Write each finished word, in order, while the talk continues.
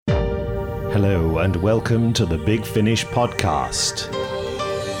Hello and welcome to the Big Finish podcast.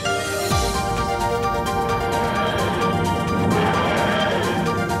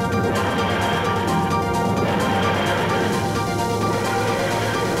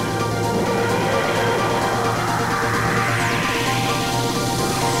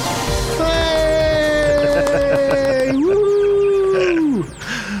 Hey! Woo!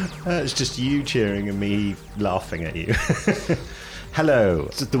 It's just you cheering and me laughing at you. Hello.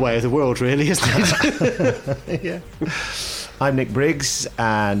 It's the way of the world, really, isn't it? Yeah. I'm Nick Briggs,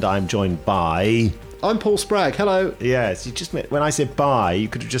 and I'm joined by... I'm Paul Spragg. Hello. Yes, you just when I said by, you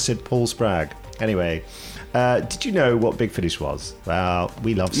could have just said Paul Spragg. Anyway, did you know what Big Finish was? Well,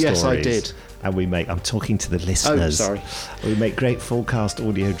 we love stories. Yes, I did. And I'm talking to the listeners. Oh, sorry. We make great full-cast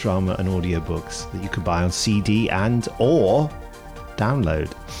audio drama and audio books that you can buy on CD or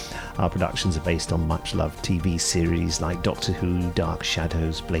download. Our productions are based on much-loved TV series like Doctor Who, Dark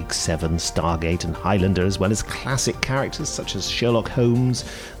Shadows, Blake 7, Stargate and Highlander, as well as classic characters such as Sherlock Holmes,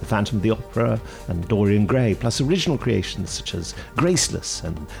 The Phantom of the Opera and Dorian Gray, plus original creations such as Graceless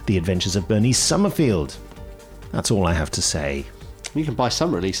and The Adventures of Bernice Summerfield. That's all I have to say. You can buy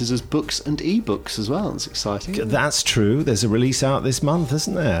some releases as books and ebooks as well. That's exciting. That's true. There's a release out this month,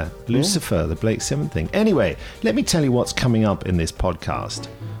 isn't there? Lucifer, the Blake 7 thing. Anyway, let me tell you what's coming up in this podcast.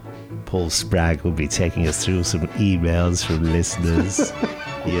 Paul Spragg will be taking us through some emails from listeners.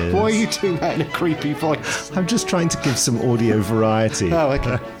 Yes. Why are you doing that in a creepy voice? I'm just trying to give some audio variety. Oh,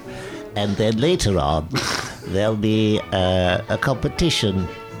 okay. And then later on, there'll be a competition.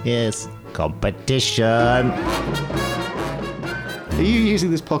 Yes, competition. Are you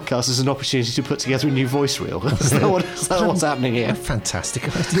using this podcast as an opportunity to put together a new voice reel? Is that what's happening here? A fantastic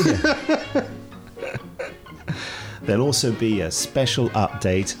idea. There'll also be a special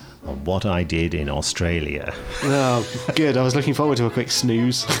update on what I did in Australia. Oh, good. I was looking forward to a quick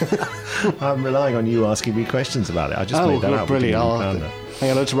snooze. I'm relying on you asking me questions about it. I just made that up. Brilliant. Hang on, I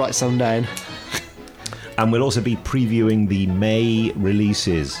have to write some down. And we'll also be previewing the May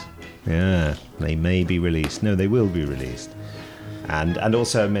releases. Yeah, they may be released. No, they will be released. And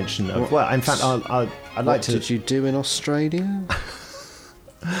also a mention of... Well, in fact, I'd like to... What did you do in Australia?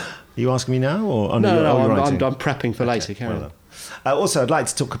 Are you asking me now? Or No, I'm prepping for later. Carry on. Also, I'd like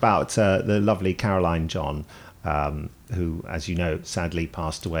to talk about the lovely Caroline John, who, as you know, sadly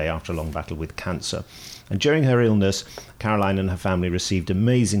passed away after a long battle with cancer. And during her illness, Caroline and her family received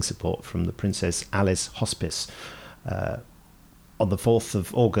amazing support from the Princess Alice Hospice. On the 4th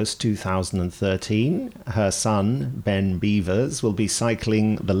of August 2013, her son, Ben Beavers, will be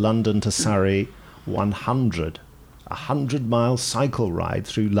cycling the London to Surrey 100-mile cycle ride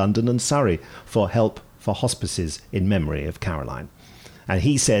through London and Surrey for help for hospices in memory of Caroline. And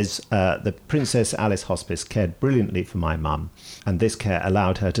he says the Princess Alice Hospice cared brilliantly for my mum, and this care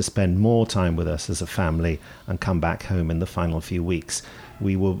allowed her to spend more time with us as a family and come back home in the final few weeks.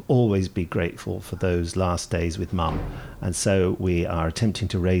 We will always be grateful for those last days with mum, and so we are attempting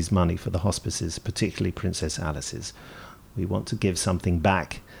to raise money for the hospices, particularly Princess Alice's. We want to give something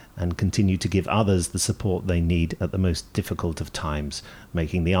back and continue to give others the support they need at the most difficult of times,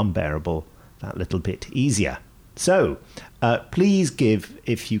 making the unbearable that little bit easier. So, please give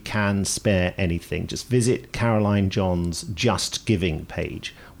if you can spare anything. Just visit Caroline John's Just Giving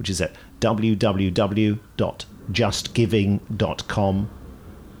page, which is at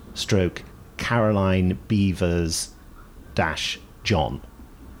www.justgiving.com/Caroline Beavers-John.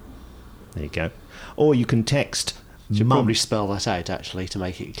 There you go. Or you can text... You should probably spell that out, actually, to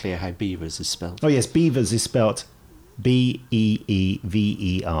make it clear how Beavers is spelled. Oh, yes, Beavers is spelled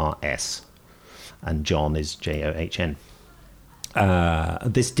Beevers. And John is John.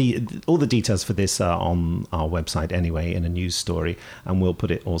 All the details for this are on our website anyway in a news story, and we'll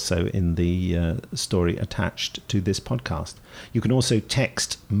put it also in the story attached to this podcast. You can also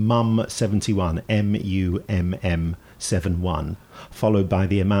text MUM71, MUMM71, followed by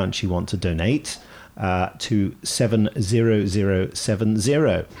the amount you want to donate to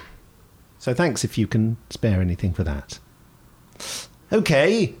 70070. So thanks if you can spare anything for that.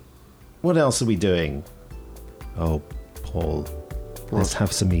 Okay. What else are we doing? Oh, Paul, let's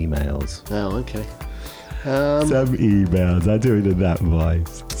have some emails. Oh, okay. Some emails. I do it in that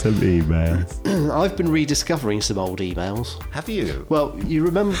voice. Some emails. I've been rediscovering some old emails. Have you? Well, you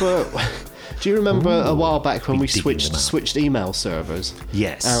remember... Do you remember a while back when we switched email servers?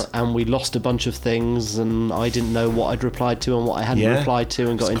 Yes. And we lost a bunch of things, and I didn't know what I'd replied to and what I hadn't replied to,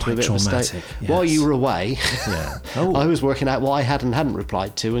 and got into a bit of a state. Yes. While you were away, Oh. I was working out what I had and hadn't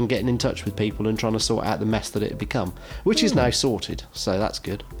replied to, and getting in touch with people and trying to sort out the mess that it had become, which is now sorted. So that's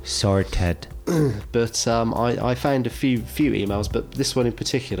good. Sorted. but I found a few emails, but this one in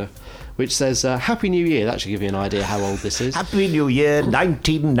particular, which says, Happy New Year. That should give you an idea how old this is. Happy New Year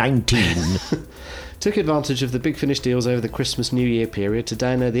 1919. Took advantage of the Big Finish deals over the Christmas New Year period to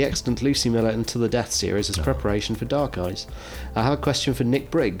download the excellent Lucy Miller Until the Death series as preparation for Dark Eyes. I have a question for Nick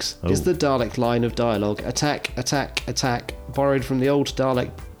Briggs. Is the Dalek line of dialogue attack, attack, attack borrowed from the old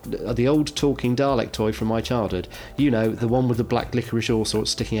talking Dalek toy from my childhood? You know, the one with the black licorice all sorts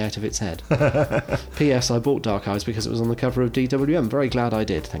sticking out of its head. P.S. I bought Dark Eyes because it was on the cover of DWM. Very glad I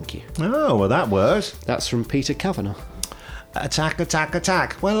did, thank you. Oh, well, that worked. That's from Peter Kavanagh. Attack, attack,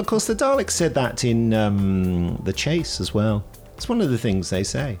 attack. Well, of course, the Daleks said that in The Chase as well. It's one of the things they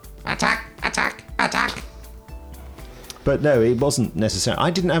say. Attack, attack, attack. But no, it wasn't necessary.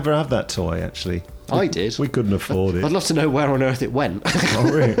 I didn't ever have that toy, actually. I did. We couldn't afford it. I'd love to know where on earth it went. Oh,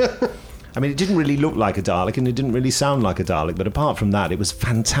 really? I mean, it didn't really look like a Dalek and it didn't really sound like a Dalek, but apart from that, it was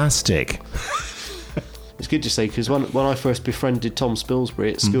fantastic. It's good to see, because when I first befriended Tom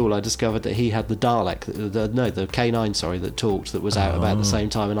Spilsbury at school, I discovered that he had the Dalek, the K9, that talked, that was out about the same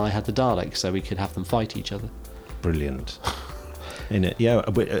time, and I had the Dalek, so we could have them fight each other. Brilliant. In it,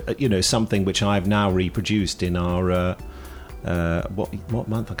 yeah, something which I've now reproduced in our what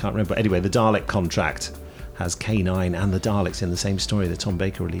month I can't remember. Anyway, the Dalek contract has K9 and the Daleks in the same story. The Tom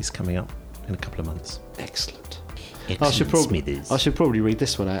Baker release coming up in a couple of months. Excellent. I should probably read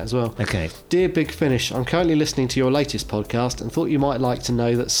this one out as well. Okay. Dear Big Finish, I'm currently listening to your latest podcast and thought you might like to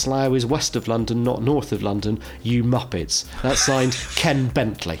know that Slough is west of London, not north of London. You muppets. That's signed Ken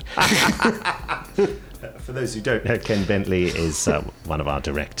Bentley. For those who don't know, Ken Bentley is one of our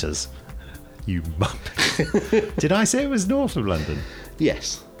directors. You muppet. Did I say it was north of London?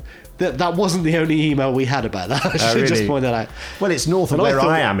 Yes. That wasn't the only email we had about that. I should just point that out. Well, it's north of where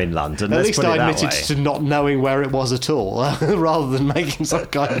I am in London. At least I admitted to not knowing where it was at all, rather than making some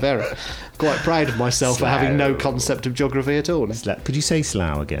kind of error. Quite proud of myself for having no concept of geography at all. Could you say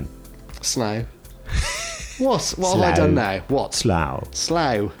Slough again? Slough. What have I done now? What? Slough.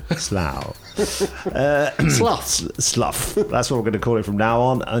 Slough. Slough. Slough. Slough. That's what we're going to call it from now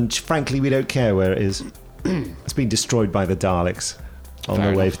on. And frankly, we don't care where it is. It's been destroyed by the Daleks on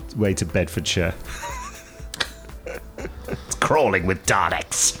the way to Bedfordshire. It's crawling with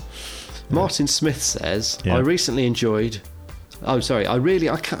Daleks. Martin Smith says, I recently enjoyed... Oh, sorry. I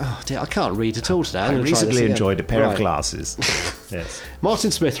can't read at all today. I recently enjoyed a pair of glasses. Yes.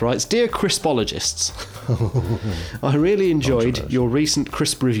 Martin Smith writes, Dear Crispologists, I really enjoyed your recent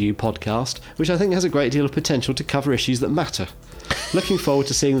Crisp Review podcast, which I think has a great deal of potential to cover issues that matter. Looking forward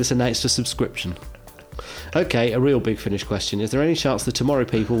to seeing this announced for subscription. Okay, a real Big Finish question. Is there any chance the Tomorrow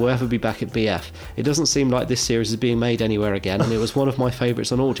People will ever be back at BF? It doesn't seem like this series is being made anywhere again, and it was one of my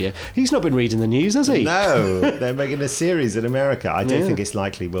favourites on audio. He's not been reading the news, has he? No, they're making a series in America. I don't think it's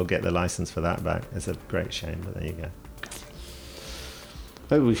likely we'll get the licence for that back. It's a great shame, but there you go.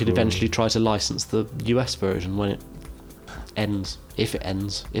 Maybe we could eventually try to license the US version when it ends. If it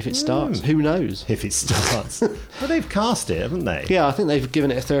ends. If it starts. Who knows? If it starts. Well, they've cast it, haven't they? Yeah, I think they've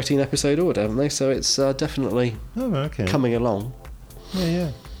given it a 13-episode order, haven't they? So it's definitely coming along.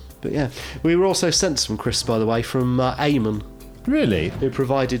 Yeah. But yeah. We were also sent some crisps, by the way, from Eamon. Really? Who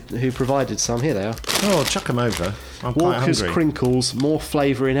provided some. Here they are. Oh, chuck them over. I'm quite Walker's hungry. Crinkles, more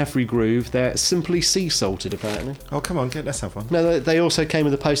flavour in every groove. They're simply sea salted, apparently. Oh, come on, let's have one. No, they also came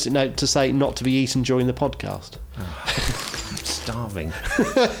with a post-it note to say not to be eaten during the podcast. I'm starving.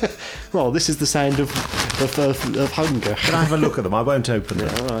 Well, this is the sound of hunger. Can I have a look at them? I won't open them.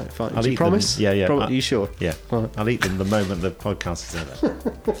 Yeah, all right, fine. I'll Do you eat promise? Them. Yeah. Are you sure? Yeah. Right. I'll eat them the moment the podcast is over.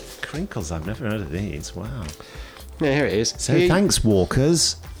 Crinkles, I've never heard of these. Wow. Yeah, here it is. So thanks,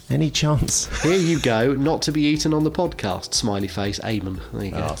 Walkers. Any chance? Here you go, not to be eaten on the podcast. Smiley face, Eamon. There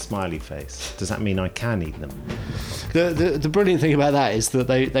you go. Oh, smiley face. Does that mean I can eat them? The brilliant thing about that is that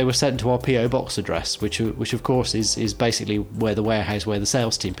they were sent to our PO box address, which of course is basically where the warehouse where the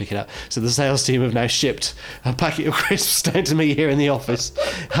sales team pick it up. So the sales team have now shipped a packet of crisps down to me here in the office,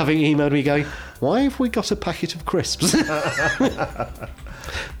 having emailed me going, "Why have we got a packet of crisps?" They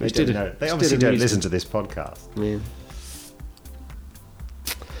obviously don't listen to this podcast. Yeah.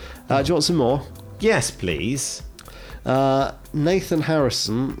 Do you want some more? Yes, please. Nathan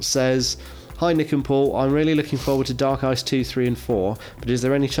Harrison says, Hi Nick and Paul, I'm really looking forward to Dark Eyes 2, 3 and 4, but is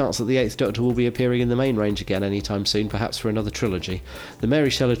there any chance that the 8th Doctor will be appearing in the main range again anytime soon, perhaps for another trilogy? The Mary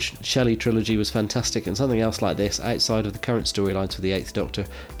Shelley trilogy was fantastic, and something else like this, outside of the current storylines for the 8th Doctor,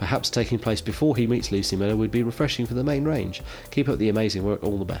 perhaps taking place before he meets Lucy Miller, would be refreshing for the main range. Keep up the amazing work,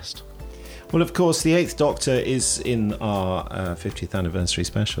 all the best. Well, of course, the 8th Doctor is in our 50th anniversary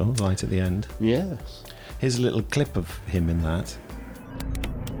special, right at the end. Yes. Here's a little clip of him in that.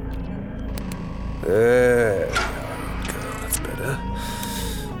 There we are, girl. That's better.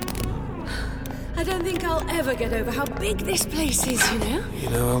 I don't think I'll ever get over how big this place is, you know? You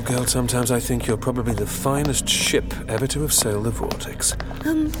know, old girl, sometimes I think you're probably the finest ship ever to have sailed the vortex.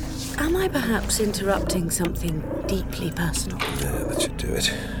 Am I perhaps interrupting something deeply personal? Yeah, that should do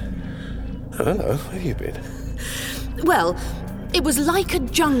it. Oh, hello. Where have you been? Well, it was like a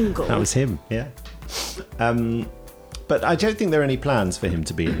jungle. That was him, yeah. But I don't think there are any plans for him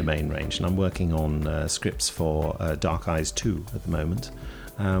to be in the main range, and I'm working on scripts for Dark Eyes 2 at the moment.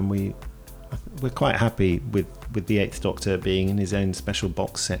 We're quite happy with the Eighth Doctor being in his own special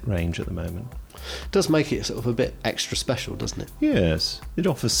box set range at the moment. It does make it sort of a bit extra special, doesn't it? Yes, it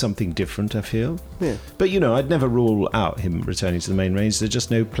offers something different, I feel. Yeah. But, you know, I'd never rule out him returning to the main range. There are just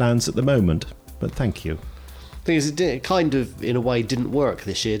no plans at the moment. But thank you. Thing is, it kind of, in a way, didn't work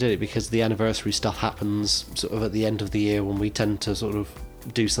this year, did it? Because the anniversary stuff happens sort of at the end of the year when we tend to sort of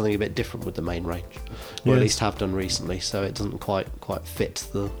do something a bit different with the main range. Or Yes. at least have done recently, so it doesn't quite fit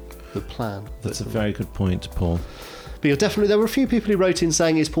the plan. That's a very good point, Paul. But you're definitely, there were a few people who wrote in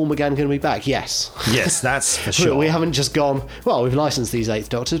saying, is Paul McGann going to be back? Yes. Yes, that's for sure. We haven't just gone, well, we've licensed these Eighth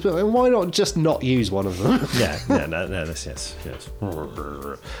Doctors, but why not just not use one of them? No, that's yes.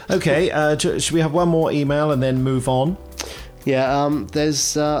 Okay, should we have one more email and then move on? Yeah,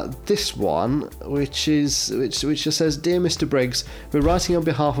 there's this one, which just says, Dear Mr. Briggs, we're writing on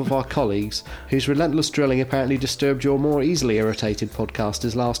behalf of our colleagues whose relentless drilling apparently disturbed your more easily irritated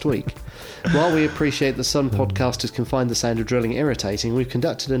podcasters last week. While we appreciate that some podcasters can find the sound of drilling irritating, we've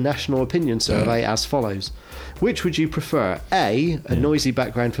conducted a national opinion survey as follows. Which would you prefer? A noisy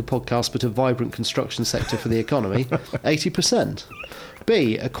background for podcasts but a vibrant construction sector for the economy, 80%.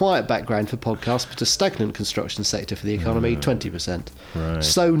 B, a quiet background for podcasts but a stagnant construction sector for the economy, 20%. Right.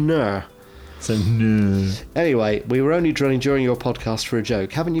 So no. Anyway, we were only drilling during your podcast for a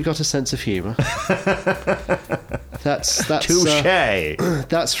joke. Haven't you got a sense of humour? That's Touché.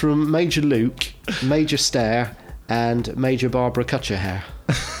 that's from Major Luke, Major Stare, and Major Barbara Cutcherhair,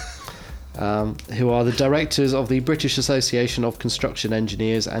 who are the directors of the British Association of Construction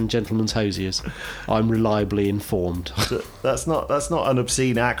Engineers and Gentlemen's Hosiers. I'm reliably informed. That's not an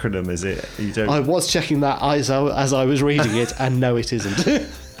obscene acronym, is it? You don't. I was checking that as I was reading it, and no, it isn't.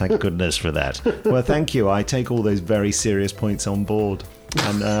 Thank goodness for that. Well, thank you. I take all those very serious points on board,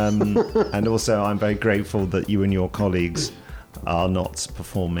 and also I'm very grateful that you and your colleagues are not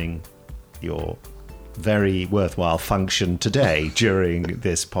performing your very worthwhile function today during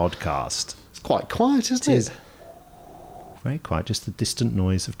this podcast. It's quite quiet, isn't it? Very quiet, just the distant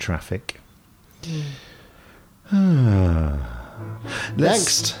noise of traffic.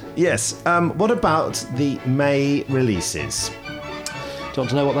 Next. Yes. What about the May releases? Do you want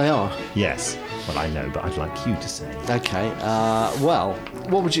to know what they are? Yes. Well, I know, but I'd like you to say. Okay. Well,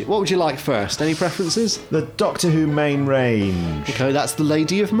 what would you like first? Any preferences? The Doctor Who main range. Okay, that's The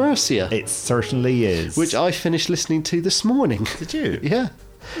Lady of Mercia, It certainly is. which I finished listening to this morning. Did you? Yeah.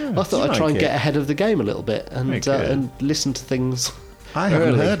 I thought I'd try and get ahead of the game a little bit Very good. and listen to things. I haven't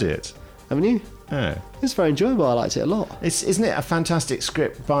early. heard it. Haven't you? Oh. It's very enjoyable. I liked it a lot. Isn't it a fantastic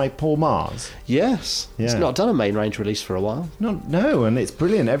script by Paul Mars? Yes. It's Yeah. not done a main range release for a while. No, and it's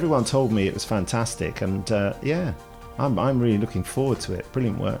brilliant. Everyone told me it was fantastic, and I'm really looking forward to it.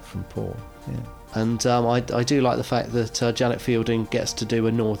 Brilliant work from Paul. Yeah. And I do like the fact that Janet Fielding gets to do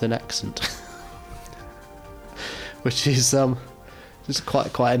a northern accent, which is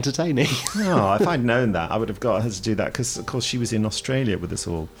quite entertaining. Oh, if I'd known that, I would have got her to do that because, of course, she was in Australia with us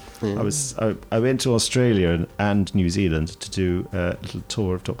all. Yeah. I went to Australia and New Zealand to do a little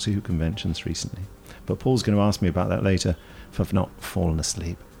tour of Doctor Who conventions recently. But Paul's going to ask me about that later if I've not fallen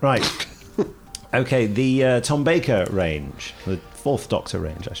asleep. Right. Okay, the Tom Baker range, the Fourth Doctor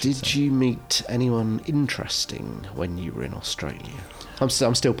range, I should say. Did you meet anyone interesting when you were in Australia? I'm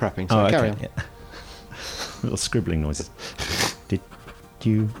still prepping, so carry on. Yeah. Little scribbling noises. Did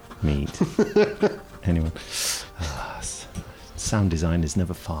you meet anyone? Sound design is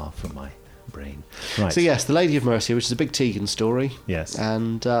never far from my brain. Right. So yes, The Lady of Mercia, which is a big Tegan story. Yes.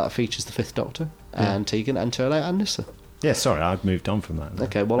 And features the Fifth Doctor and Tegan and Turlough and Nyssa. Yeah, sorry, I've moved on from that now.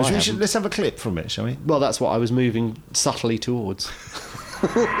 Okay, well, let's have a clip from it, shall we? Well, that's what I was moving subtly towards.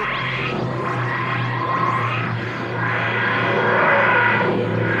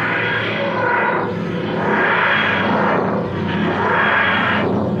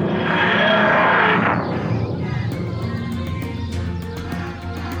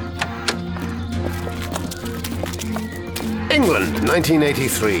 England,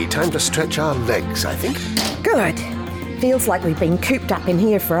 1983. Time to stretch our legs, I think. Good. Feels like we've been cooped up in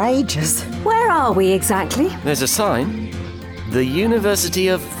here for ages. Where are we exactly? There's a sign. The University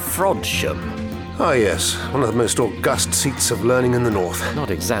of Frodsham. Ah, yes. One of the most august seats of learning in the north. Not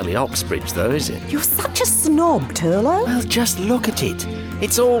exactly Oxbridge, though, is it? You're such a snob, Turlo. Well, just look at it.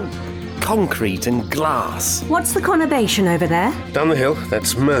 It's all concrete and glass. What's the conurbation over there? Down the hill,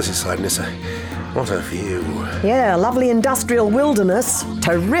 that's Merseyside, Nissa. What a view. Yeah, lovely industrial wilderness.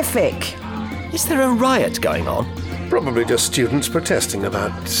 Terrific. Is there a riot going on? Probably just students protesting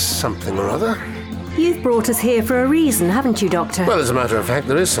about something or other. You've brought us here for a reason, haven't you, Doctor? Well, as a matter of fact,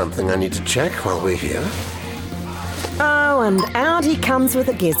 there is something I need to check while we're here. Oh, and out he comes with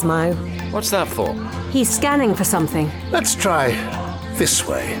a gizmo. What's that for? He's scanning for something. Let's try this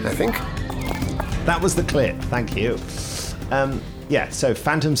way, I think. That was the clip. Thank you. So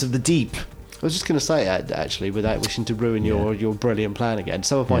Phantoms of the Deep. I was just going to say, actually, without wishing to ruin your brilliant plan again,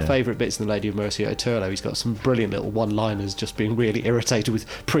 some of my favourite bits in The Lady of Mercy are Turlo. He's got some brilliant little one-liners, just being really irritated with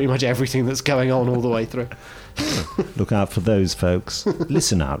pretty much everything that's going on all the way through. Look out for those, folks.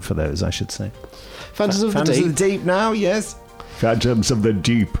 Listen out for those, I should say. Phantoms of the Phantoms Deep. of the Deep now, yes. Phantoms of the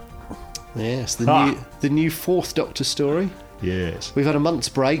Deep. Yes, the new fourth Doctor story. Yes. We've had a month's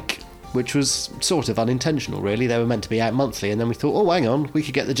break, which was sort of unintentional, really. They were meant to be out monthly, and then we thought, oh, hang on, we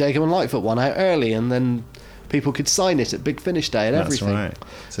could get the Jacob and Lightfoot one out early, and then people could sign it at Big Finish Day and everything. That's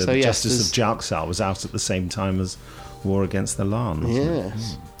right. So the Justice of Jalxar was out at the same time as War Against the Larn, wasn't it?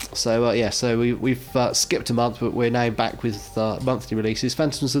 Yes. So we've skipped a month, but we're now back with monthly releases.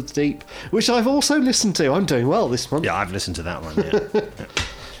 Phantoms of the Deep, which I've also listened to. I'm doing well this month. Yeah, I've listened to that one,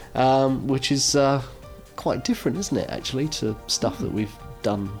 yeah. Which is quite different, isn't it, actually, to stuff that we've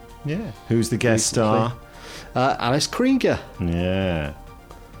done. Yeah. Who's the guest recently. star? Alice Krieger. Yeah.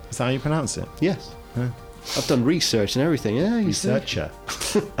 Is that how you pronounce it? Yes. I've done research and everything. Yeah, Researcher.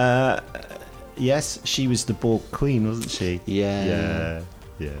 Yes, she was the Borg Queen, wasn't she? Yeah.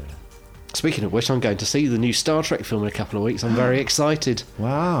 Yeah. Speaking of which, I'm going to see the new Star Trek film in a couple of weeks. I'm very excited.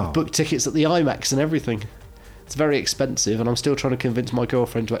 Wow. Booked tickets at the IMAX and everything. It's very expensive, and I'm still trying to convince my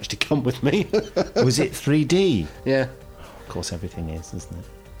girlfriend to actually come with me. Was it 3D? Yeah. Of course, everything is, isn't it?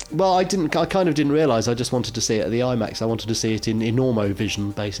 Well, I kind of didn't realise. I just wanted to see it at the IMAX. I wanted to see it in Enormo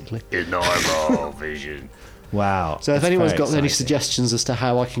Vision, basically. Enormo Vision. Wow. So if anyone's got any exciting. suggestions as to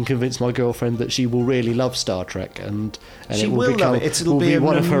how I can convince my girlfriend that she will really love Star Trek and She it will will become love it. It'll be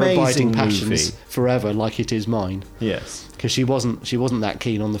one an of her abiding amazing passions movie. forever, like it is mine. Yes. Because she wasn't that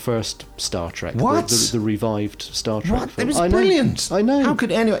keen on the first Star Trek. What? The revived Star Trek What? film. It was I know. brilliant. I know. How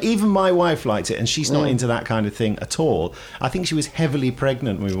could anyone? Even my wife liked it, and she's not into that kind of thing at all. I think she was heavily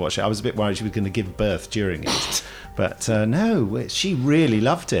pregnant when we watched it. I was a bit worried she was going to give birth during it, but no, she really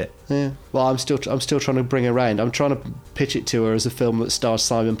loved it. Yeah. Well, I'm still trying to bring her around. I'm trying to pitch it to her as a film that stars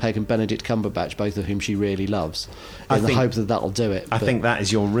Simon Pegg and Benedict Cumberbatch, both of whom she really loves, in the hope that that'll do it. I think that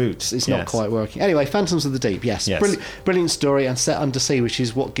is your route. It's not quite working. Anyway, Phantoms of the Deep, yes. Brilliant story, and set undersea, which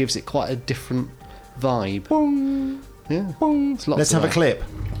is what gives it quite a different vibe. Yeah. Let's have a clip.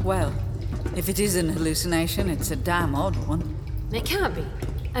 Well, if it is an hallucination, it's a damn odd one. It can't be.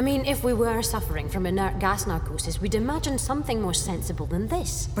 I mean, if we were suffering from inert gas narcosis, we'd imagine something more sensible than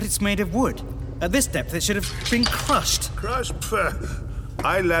this. But it's made of wood. At this depth, it should have been crushed. Crushed?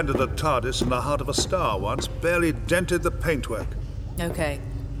 I landed a TARDIS in the heart of a star once, barely dented the paintwork. Okay,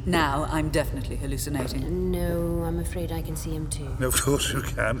 now I'm definitely hallucinating. No, I'm afraid I can see him too. Of course you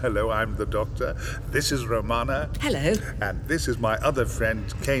can. Hello, I'm the Doctor. This is Romana. Hello. And this is my other friend,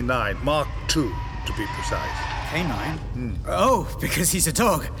 K9, Mark II, to be precise. K9? Oh, because he's a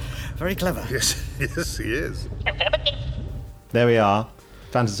dog. Very clever. Yes, he is. There we are.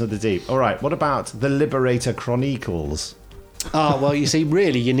 Phantoms of the Deep. All right, what about The Liberator Chronicles? Well, you see,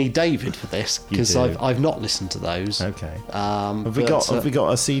 really, you need David for this, because You do. I've not listened to those. Okay. Have we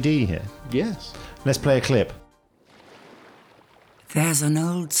got a CD here? Yes. Let's play a clip. There's an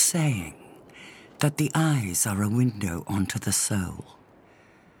old saying that the eyes are a window onto the soul.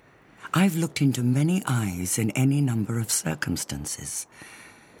 I've looked into many eyes in any number of circumstances,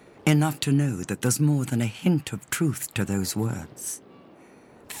 enough to know that there's more than a hint of truth to those words.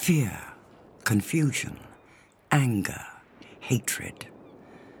 Fear, confusion, anger, hatred,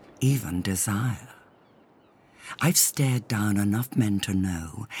 even desire. I've stared down enough men to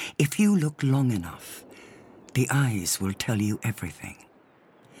know, if you look long enough, the eyes will tell you everything.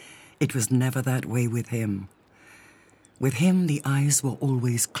 It was never that way with him. With him, the eyes were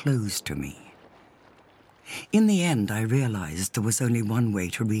always closed to me. In the end, I realized there was only one way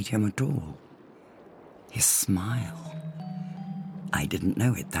to read him at all. His smile. I didn't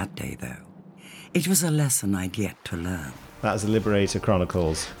know it that day, though. It was a lesson I'd yet to learn. That's The Liberator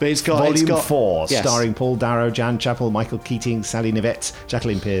Chronicles. But it's got Volume 4, yes. starring Paul Darrow, Jan Chappell, Michael Keating, Sally Nivette,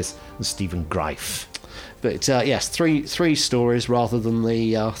 Jacqueline Pearce, and Stephen Greif. But yes, three stories rather than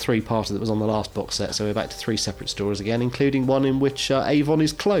the three-parter that was on the last box set. So we're back to 3 separate stories again, including one in which Avon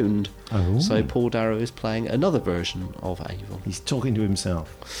is cloned. Oh. So Paul Darrow is playing another version of Avon. He's talking to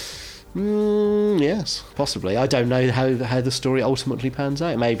himself. Yes, possibly. I don't know how the story ultimately pans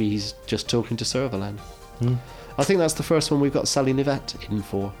out. Maybe he's just talking to Serverland. I think that's the first one we've got Sally Nivette in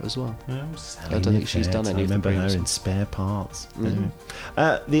for as well. I don't think she's done any of the I remember her in Spare Parts.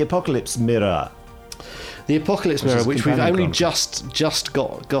 The Apocalypse Mirror. The Apocalypse Mirror, which we've only Chronicle. just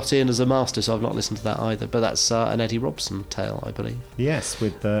got in as a master, so I've not listened to that either. But that's an Eddie Robson tale, I believe. Yes,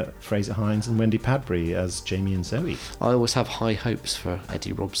 with Fraser Hines and Wendy Padbury as Jamie and Zoe. I always have high hopes for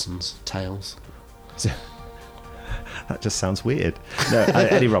Eddie Robson's tales. That just sounds weird. No,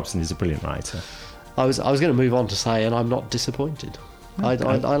 Eddie Robson is a brilliant writer. I was going to move on to say, and I'm not disappointed. Okay.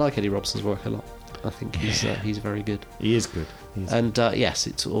 I like Eddie Robson's work a lot. I think he's very good. He is good. Yes,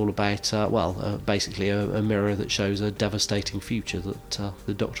 it's all about basically a mirror that shows a devastating future that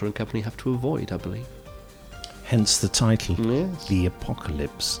the Doctor and company have to avoid, I believe. Hence the title. Yes. The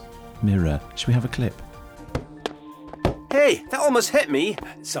Apocalypse Mirror. Should we have a clip? Hey, that almost hit me.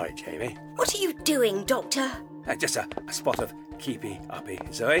 Sorry, Jamie. What are you doing, Doctor? Just a spot of keepy-uppy,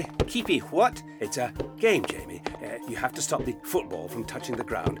 Zoe. Keepy what? It's a game, Jamie. You have to stop the football from touching the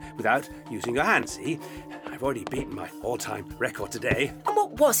ground without using your hands, see? I've already beaten my all-time record today. And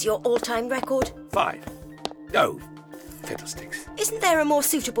what was your all-time record? 5. Oh, fiddlesticks. Isn't there a more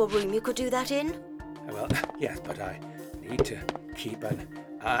suitable room you could do that in? Well, yes, but I need to keep an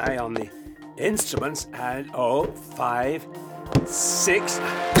eye on the instruments and 5, 6...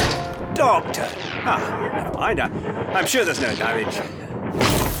 Doctor! Never mind. I'm sure there's no damage.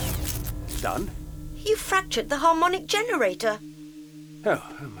 Done? You fractured the harmonic generator. Oh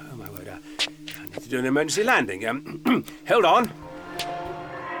my word. I need to do an emergency landing. Hold on.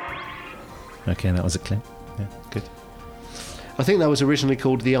 Okay, that was a clip. Yeah, good. I think that was originally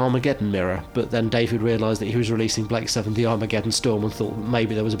called the Armageddon Mirror, but then David realised that he was releasing Blake 7 The Armageddon Storm and thought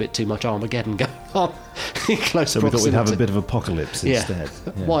maybe there was a bit too much Armageddon going on in close So we thought we'd have a bit of apocalypse instead.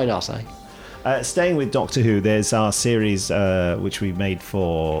 Yeah. Why not, eh? Staying with Doctor Who, there's our series which we made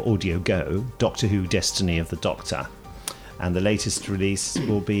for Audio Go, Doctor Who Destiny of the Doctor. And the latest release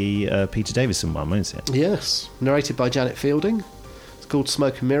will be Peter Davison one, won't it? Yes, narrated by Janet Fielding. Called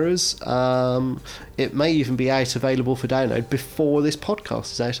Smoke and Mirrors. It may even be available for download before this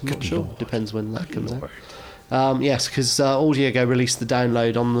podcast is out. I'm not sure. Depends when that comes out. Yes, because Audio Go released the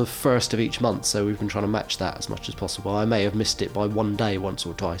download on the 1st of each month, so we've been trying to match that as much as possible. I may have missed it by one day once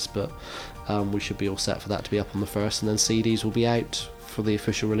or twice, but we should be all set for that to be up on the 1st, and then CDs will be out for the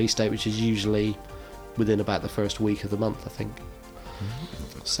official release date, which is usually within about the first week of the month, I think.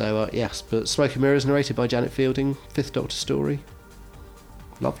 So yes, but Smoke and Mirrors narrated by Janet Fielding, 5th Doctor story.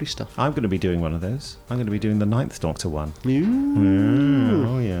 Lovely stuff. I'm going to be doing one of those. I'm going to be doing the 9th Doctor one. Ooh.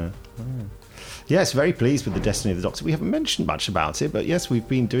 Oh, yeah. Yes, very pleased with the Destiny of the Doctor. We haven't mentioned much about it, but yes, we've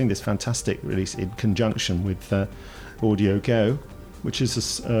been doing this fantastic release in conjunction with Audio Go, which is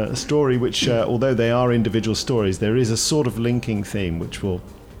a story which, although they are individual stories, there is a sort of linking theme which will,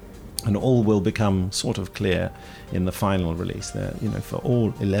 and all will become sort of clear in the final release there, for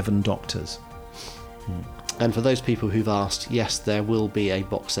all 11 Doctors. And for those people who've asked, yes, there will be a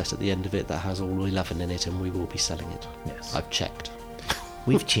box set at the end of it that has all 11 in it, and we will be selling it. Yes. I've checked.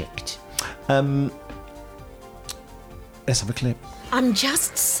 We've checked. Let's have a clip. I'm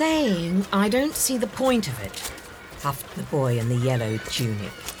just saying, I don't see the point of it, huffed the boy in the yellow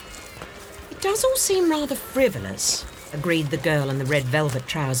tunic. It does all seem rather frivolous, agreed the girl in the red velvet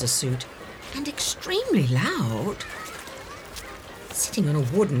trouser suit, and extremely loud. Sitting on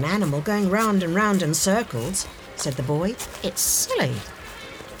a wooden animal going round and round in circles, said the boy. It's silly.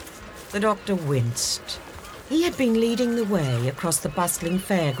 The Doctor winced. He had been leading the way across the bustling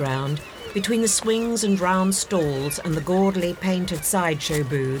fairground, between the swings and round stalls and the gaudily painted sideshow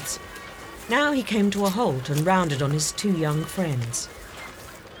booths. Now he came to a halt and rounded on his 2 young friends.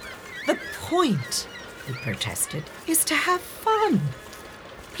 The point, he protested, is to have fun.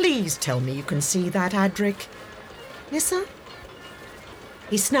 Please tell me you can see that, Adric. Nissa?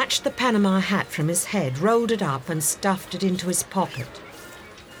 He snatched the Panama hat from his head, rolled it up and stuffed it into his pocket.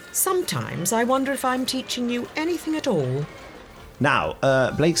 Sometimes I wonder if I'm teaching you anything at all. Now,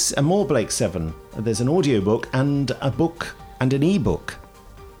 more Blake 7. There's an audiobook and a book and an e-book.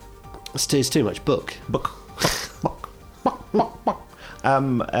 It's too much book. Book.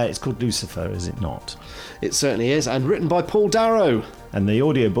 It's called Lucifer, is it not? It certainly is, and written by Paul Darrow. And the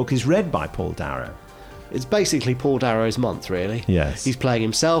audiobook is read by Paul Darrow. It's basically Paul Darrow's month, really. Yes. He's playing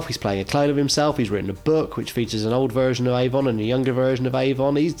himself, he's playing a clone of himself, he's written a book which features an old version of Avon and a younger version of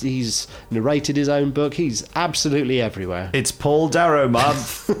Avon. He's narrated his own book. He's absolutely everywhere. It's Paul Darrow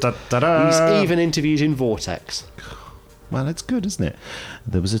month. He's even interviewed in Vortex. Well, it's good, isn't it?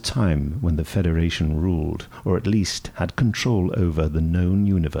 There was a time when the Federation ruled, or at least had control over the known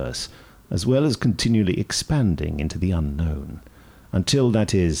universe, as well as continually expanding into the unknown, until,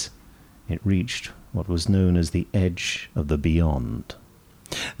 that is, it reached what was known as the edge of the beyond.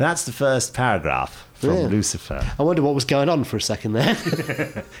 That's the first paragraph from Lucifer. I wonder what was going on for a second there.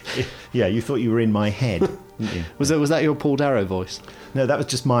 Yeah, you thought you were in my head, didn't you? Was that your Paul Darrow voice? No, that was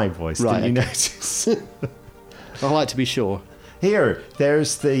just my voice. Right, Didn't you notice? I like to be sure. Here,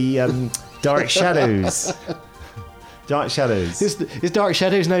 there's the Dark Shadows. Dark Shadows. Is Dark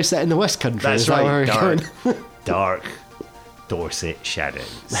Shadows now set in the West Country? That's Is that where right. we're going? Dark Dorset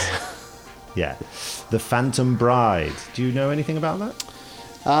Shadows. Yeah. The Phantom Bride. Do you know anything about that?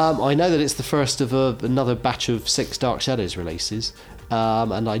 I know that it's the first of another batch of 6 Dark Shadows releases.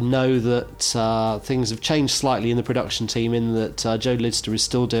 And I know that things have changed slightly in the production team, in that Joe Lidster is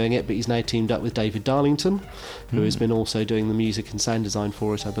still doing it, but he's now teamed up with David Darlington, who has been also doing the music and sound design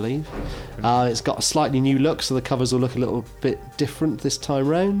for it, I believe. It's got a slightly new look, so the covers will look a little bit different this time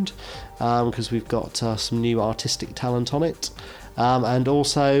round, because we've got some new artistic talent on it. And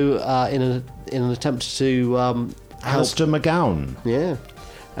also in an attempt to Alistair McGowan. Yeah.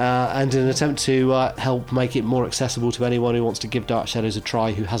 And in an attempt to help make it more accessible to anyone who wants to give Dark Shadows a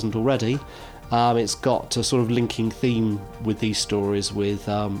try who hasn't already, it's got a sort of linking theme with these stories, with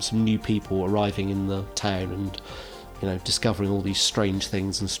some new people arriving in the town and discovering all these strange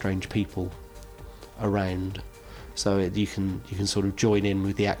things and strange people around. So you can sort of join in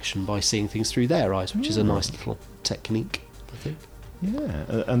with the action by seeing things through their eyes, which is a nice little technique, I think.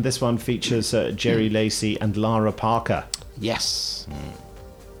 Yeah, and this one features Jerry Lacey and Lara Parker. Yes.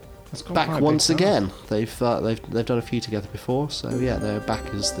 Back once again. They've done a few together before, so yeah, they're back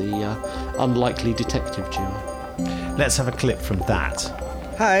as the unlikely detective duo. Let's have a clip from that.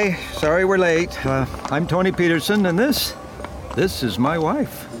 Hi, sorry we're late. I'm Tony Peterson, and this is my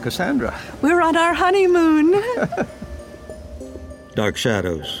wife, Cassandra. We're on our honeymoon. Dark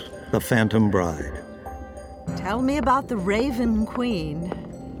Shadows, The Phantom Bride. Tell me about the Raven Queen.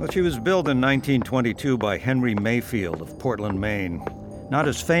 Well, she was built in 1922 by Henry Mayfield of Portland, Maine. Not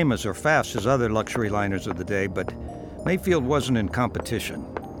as famous or fast as other luxury liners of the day, but Mayfield wasn't in competition.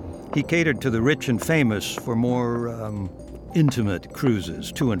 He catered to the rich and famous for more, intimate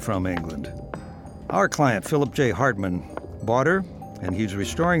cruises to and from England. Our client, Philip J. Hartman, bought her, and he's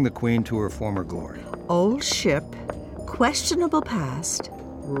restoring the Queen to her former glory. Old ship, questionable past,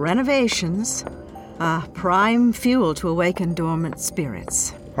 renovations, prime fuel to awaken dormant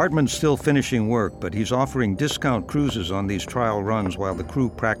spirits. Hartman's still finishing work, but he's offering discount cruises on these trial runs while the crew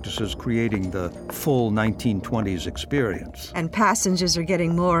practices creating the full 1920s experience. And passengers are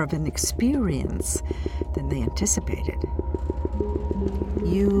getting more of an experience than they anticipated.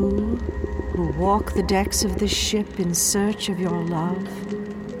 You who walk the decks of this ship in search of your love,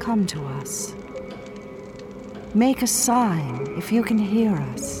 come to us. Make a sign if you can hear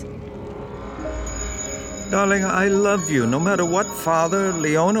us. Darling, I love you, no matter what Father,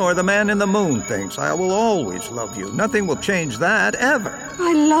 Leona, or the man in the moon thinks. I will always love you. Nothing will change that, ever.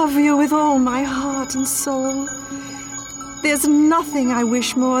 I love you with all my heart and soul. There's nothing I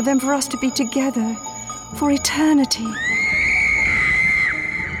wish more than for us to be together for eternity.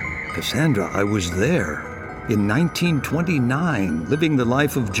 Cassandra, I was there in 1929, living the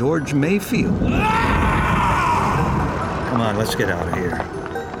life of George Mayfield. Come on, let's get out of here.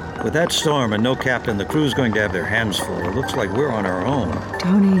 With that storm and no captain, the crew's going to have their hands full. It looks like we're on our own.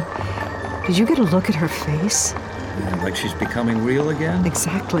 Tony, did you get a look at her face? Yeah, like she's becoming real again?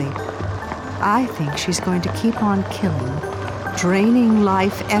 Exactly. I think she's going to keep on killing, draining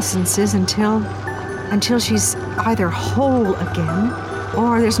life essences until she's either whole again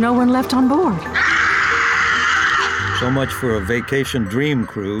or there's no one left on board. So much for a vacation dream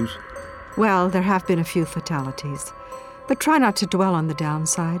cruise. Well, there have been a few fatalities. But try not to dwell on the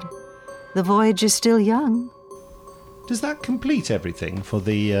downside. The voyage is still young. Does that complete everything for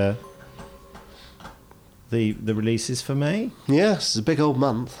the releases for May? Yes, it's a big old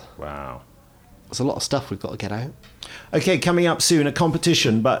month. Wow. There's a lot of stuff we've got to get out. Okay, coming up soon, a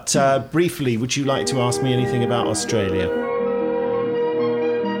competition, but briefly, would you like to ask me anything about Australia?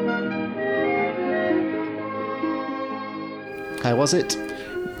 How was it?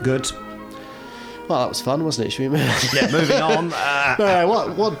 Good. Well, that was fun, wasn't it? Should we move? Yeah, moving on.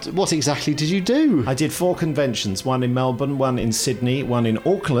 What exactly did you do? I did 4 conventions, one in Melbourne, one in Sydney, one in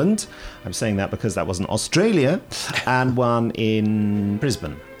Auckland. I'm saying that because that wasn't Australia, and one in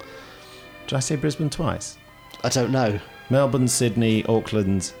Brisbane. Did I say Brisbane twice? I don't know. Melbourne, Sydney,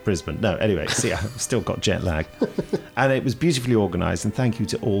 Auckland, Brisbane. No, anyway, see, I've still got jet lag. And it was beautifully organised, and thank you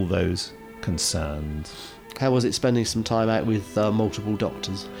to all those concerned. How was it spending some time out with multiple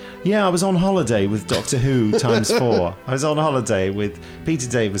doctors? Yeah, I was on holiday with Doctor Who × 4. I was on holiday with Peter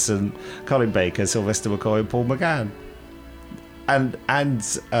Davison, Colin Baker, Sylvester McCoy and Paul McGann. And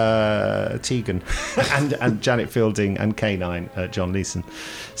Tegan and Janet Fielding and K9 John Leeson.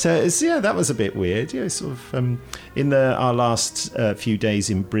 So that was a bit weird. Sort of in our last few days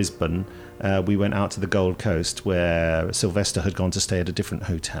in Brisbane, we went out to the Gold Coast where Sylvester had gone to stay at a different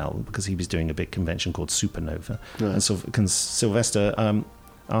hotel because he was doing a big convention called Supernova. Right. And Sylvester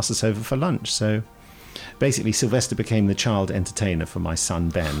asked us over for lunch. So basically, Sylvester became the child entertainer for my son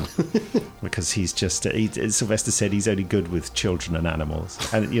Ben because he's just. Sylvester said he's only good with children and animals,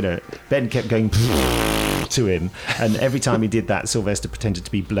 and Ben kept going to him, and every time he did that, Sylvester pretended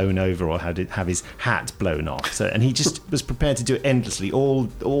to be blown over or had to have his hat blown off. And he just was prepared to do it endlessly,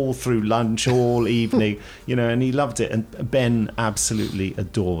 all through lunch, all evening, and he loved it. And Ben absolutely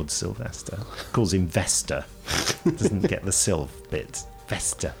adored Sylvester. Calls him Vesta. Doesn't get the Sylv bit.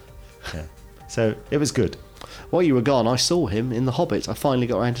 Vesta. Yeah. So it was good. While you were gone, I saw him in The Hobbit. I finally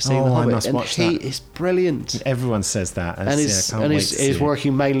got around to seeing The Hobbit. And he is brilliant. Everyone says that. And he's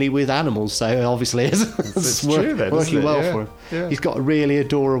working mainly with animals, so obviously it's working well for him. Yeah. He's got a really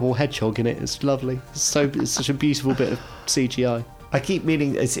adorable hedgehog in it. It's lovely. It's such a beautiful bit of CGI. I keep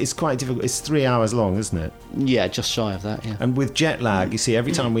meaning it's quite difficult. It's 3 hours long, isn't it? Yeah, just shy of that, yeah. And with jet lag, you see,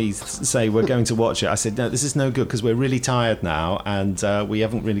 every time we say we're going to watch it, I said, no, this is no good because we're really tired now and we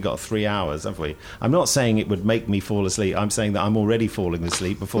haven't really got 3 hours, have we? I'm not saying it would make me fall asleep. I'm saying that I'm already falling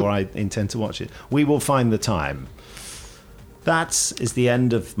asleep before I intend to watch it. We will find the time. That is the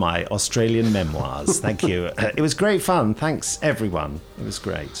end of my Australian memoirs. Thank you. It was great fun. Thanks, everyone. It was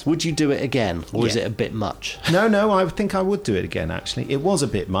great. Would you do it again, or is it a bit much? No, I think I would do it again, actually. It was a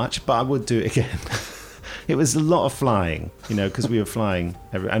bit much, but I would do it again. It was a lot of flying, because we were flying.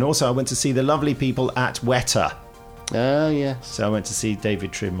 And also, I went to see the lovely people at Weta. Oh, yes. So I went to see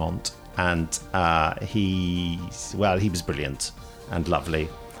David Tremont, and he was brilliant and lovely.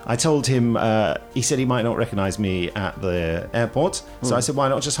 I told him, he said he might not recognise me at the airport. So I said, why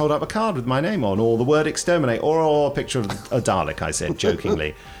not just hold up a card with my name on, or the word exterminate, or a picture of a Dalek, I said,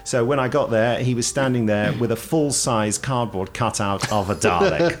 jokingly. So when I got there, he was standing there with a full-size cardboard cutout of a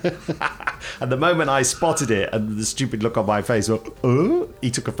Dalek. And the moment I spotted it, and the stupid look on my face, he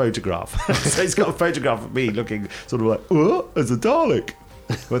took a photograph. So he's got a photograph of me looking sort of like, as a Dalek.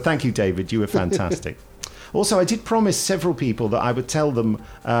 Well, thank you, David. You were fantastic. Also, I did promise several people that I would tell them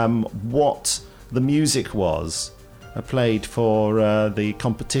what the music was played for the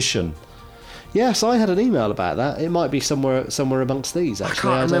competition. Yes, I had an email about that. It might be somewhere amongst these,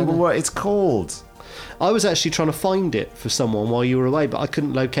 actually. I can't remember what it's called. I was actually trying to find it for someone while you were away, but I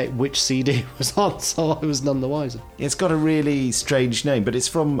couldn't locate which CD it was on, so I was none the wiser. It's got a really strange name, but it's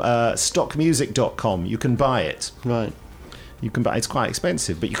from stockmusic.com. You can buy it. Right. You can buy. It's quite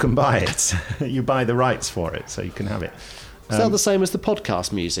expensive, but you can buy it. You buy the rights for it, so you can have it. Is that the same as the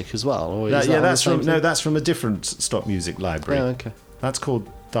podcast music as well? Or is that's from a different stock music library. Oh, okay. That's called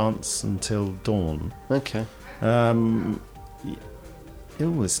Dance Until Dawn. Okay.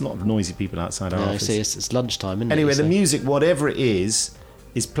 It's not noisy people outside our office. I see. It's lunchtime, isn't it? Anyway, the music, whatever it is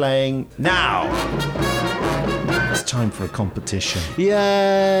playing now. It's time for a competition.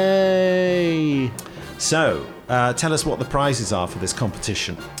 Yay! So, tell us what the prizes are for this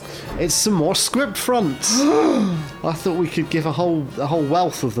competition. It's some more script fronts. I thought we could give a whole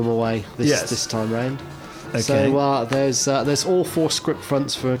wealth of them away this time round. Okay. So there's all 4 script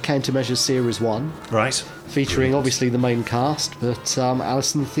fronts for Countermeasures Series 1. Right. Featuring obviously the main cast, but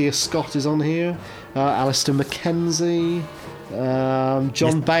Alison Thea Scott is on here, Alistair Mackenzie,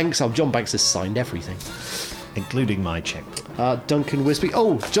 John Banks. Oh, John Banks has signed everything. Including my check. Duncan Wisby.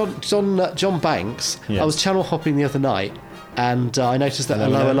 Oh, John Banks. Yes. I was channel hopping the other night, and I noticed that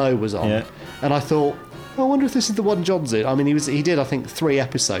Hello was on, and I thought, I wonder if this is the one John's in. I mean, he did I think 3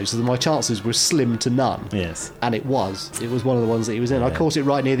 episodes, so my chances were slim to none. Yes, and it was one of the ones that he was in. I caught it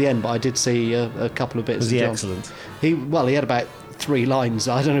right near the end, but I did see a couple of bits. Was he excellent? He had about 3 lines.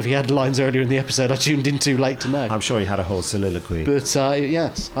 I don't know if he had lines earlier in the episode. I tuned in too late to know. I'm sure he had a whole soliloquy. But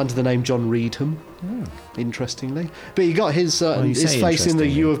yes, under the name John Reedham, interestingly. But he got his face in the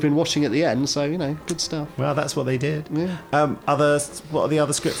 "You Have Been Watching" at the end, so, good stuff. Well, that's what they did. Yeah. What are the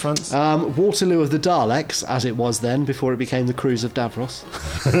other script fronts? Waterloo of the Daleks, as it was then, before it became the Cruise of Davros.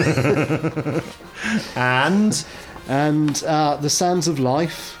 And The Sands of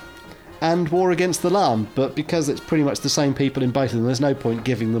Life. And War Against the Lamb, but because it's pretty much the same people in both of them, there's no point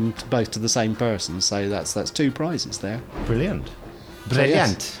giving them both to the same person. So that's 2 prizes there. Brilliant.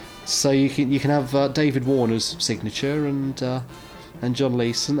 So you can have David Warner's signature and John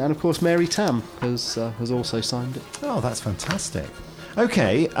Leeson, and of course Mary Tam has also signed it. Oh, that's fantastic.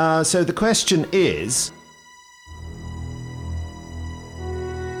 Okay, so the question is,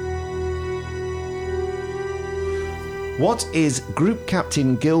 what is Group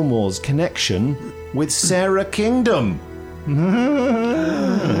Captain Gilmore's connection with Sarah Kingdom?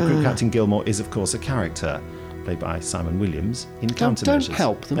 Group Captain Gilmore is, of course, a character played by Simon Williams in Countermeasures. Don't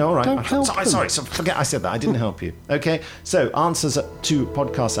help them. All right. Don't help them. Sorry, forget I said that. I didn't help you. Okay, so answers to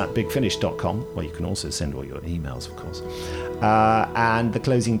podcasts@bigfinish.com. Well, you can also send all your emails, of course. And the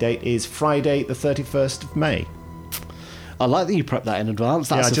closing date is Friday, the 31st of May. I like that you prepped that in advance.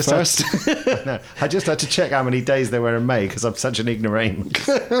 That's the first. I just had to check how many days there were in May because I'm such an ignoramus.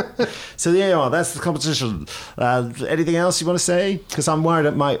 So there you are. That's the competition. Anything else you want to say? Because I'm worried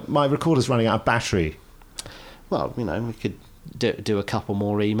that my recorder's running out of battery. Well, we could do a couple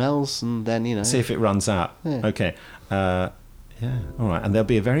more emails and then, see if it runs out. Yeah. Okay. Yeah, all right. And there'll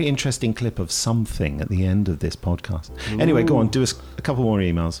be a very interesting clip of something at the end of this podcast. Anyway, go on, do a couple more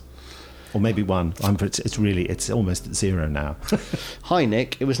emails. Or maybe one. It's almost at 0 now. Hi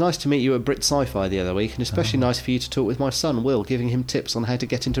Nick, it was nice to meet you at Brit Sci-Fi the other week, and especially nice for you to talk with my son Will, giving him tips on how to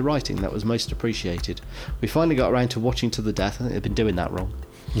get into writing. That was most appreciated. We finally got around to watching To the Death. I think they've been doing that wrong.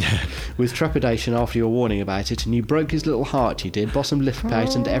 Yeah. With trepidation after your warning about it, and you broke his little heart, you did, bottom lip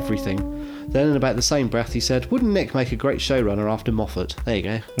out and everything. Then in about the same breath he said, wouldn't Nick make a great showrunner after Moffat? There you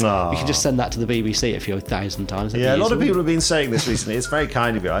go. Aww. You can just send that to the BBC a few 1,000 times. Yeah, a lot of people have been saying this recently. It's very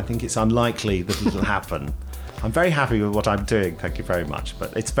kind of you. I think it's unlikely that it'll happen. I'm very happy with what I'm doing, thank you very much.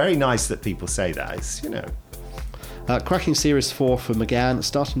 But it's very nice that people say that. It's, Cracking Series 4 for McGann,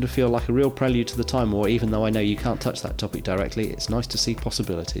 starting to feel like a real prelude to the Time War, even though I know you can't touch that topic directly. It's nice to see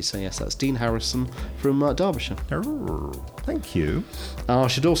possibilities. So yes, that's Dean Harrison from Derbyshire. Thank you. I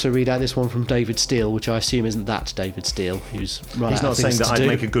should also read out this one from David Steele, which I assume isn't that David Steele, who's run He's out not of saying things that to I'd do.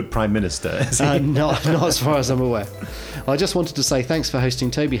 make a good Prime Minister, is he? Not as far as I'm aware. I just wanted to say thanks for hosting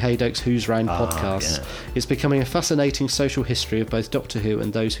Toby Haydock's Who's Round podcast. Yeah. It's becoming a fascinating social history of both Doctor Who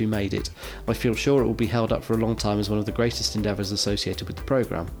and those who made it. I feel sure it will be held up for a long time as one of the greatest endeavours associated with the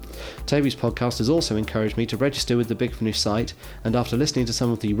programme. Toby's podcast has also encouraged me to register with the Big Finish site, and after listening to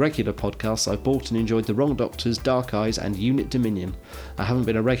some of the regular podcasts, I've bought and enjoyed The Wrong Doctors, Dark Eyes and Unit Dominion. I haven't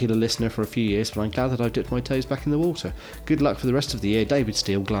been a regular listener for a few years, but I'm glad that I've dipped my toes back in the water. Good luck for the rest of the year. David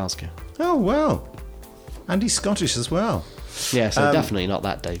Steele, Glasgow. Oh, well. And he's Scottish as well. Yeah, so definitely not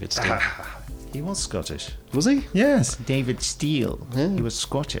that David Steele. He was Scottish. Was he? Yes, David Steele. Yeah. He was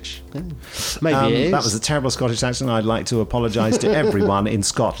Scottish. Yeah. Maybe it is. That was a terrible Scottish accent. I'd like to apologise to everyone in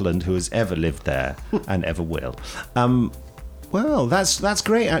Scotland who has ever lived there and ever will. Well, that's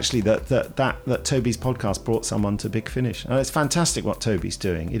great actually that Toby's podcast brought someone to Big Finish. And it's fantastic what Toby's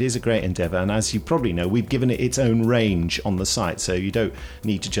doing. It is a great endeavour, and as you probably know, we've given it its own range on the site, so you don't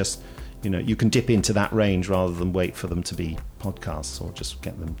need to just, you can dip into that range rather than wait for them to be podcasts or just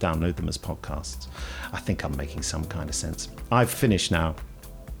download them as podcasts. I think I'm making some kind of sense. I've finished now.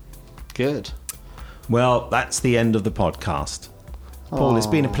 Good. Well, that's the end of the podcast. Paul, it's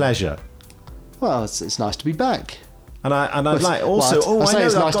been a pleasure. Well, it's nice to be back. And I'd like also. What? I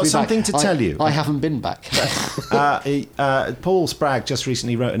know I've got something to tell you. I haven't been back. Paul Spragg just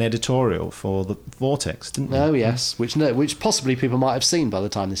recently wrote an editorial for the Vortex, didn't he? Oh yes, which possibly people might have seen by the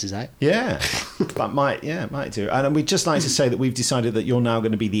time this is out. Yeah, but might do. And we'd just like to say that we've decided that you're now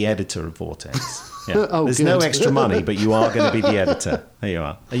going to be the editor of Vortex. Yeah. There's no extra money, but you are going to be the editor. There you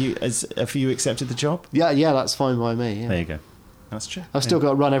are. Have you accepted the job? Yeah, that's fine by me. Yeah. There you go. That's true. I've still got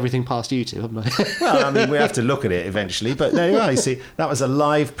to run everything past you two, haven't I? Well, I mean, we have to look at it eventually, but there you are. You see, that was a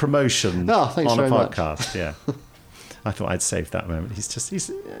live promotion on a podcast. Yeah, I thought I'd save that moment.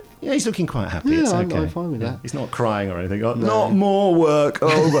 He's looking quite happy. Yeah, it's okay. I'm fine with that. He's not crying or anything. Oh, no. Not more work.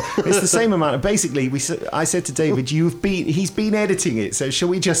 Oh, it's the same amount. Of, basically, I said to David, he's been editing it, so shall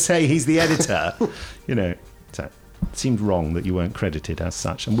we just say he's the editor? So it seemed wrong that you weren't credited as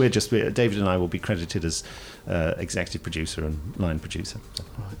such, and David and I will be credited as executive producer and line producer. So.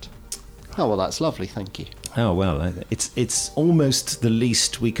 Right. Oh, well, that's lovely, thank you. Oh, well, it's almost the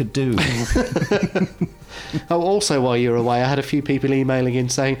least we could do. Oh, also, while you were away, I had a few people emailing in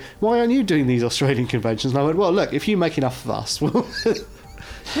saying, why aren't you doing these Australian conventions? And I went, well, look, if you make enough of us, we'll...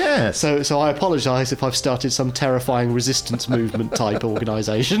 Yeah. So I apologise if I've started some terrifying resistance movement type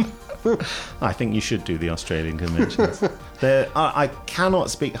organisation. I think you should do the Australian conventions. I cannot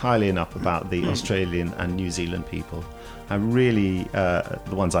speak highly enough about the Australian and New Zealand people. I really, the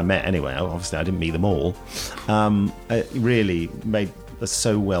ones I met anyway, obviously I didn't meet them all, really made us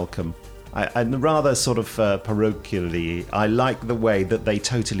so welcome. And rather sort of parochially, I like the way that they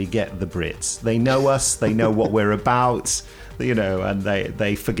totally get the Brits. They know us, they know what we're about, you know, and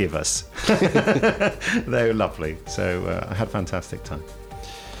they forgive us. They're lovely. So I had a fantastic time.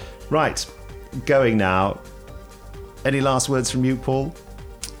 Right, going now. Any last words from you, Paul?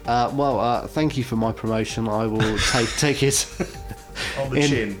 Thank you for my promotion. I will take it on the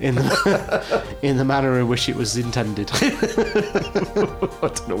chin in the manner in which it was intended. I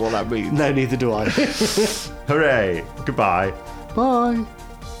don't know what that means. No, neither do I. Hooray! Goodbye. Bye.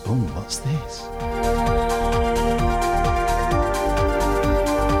 Oh, what's this?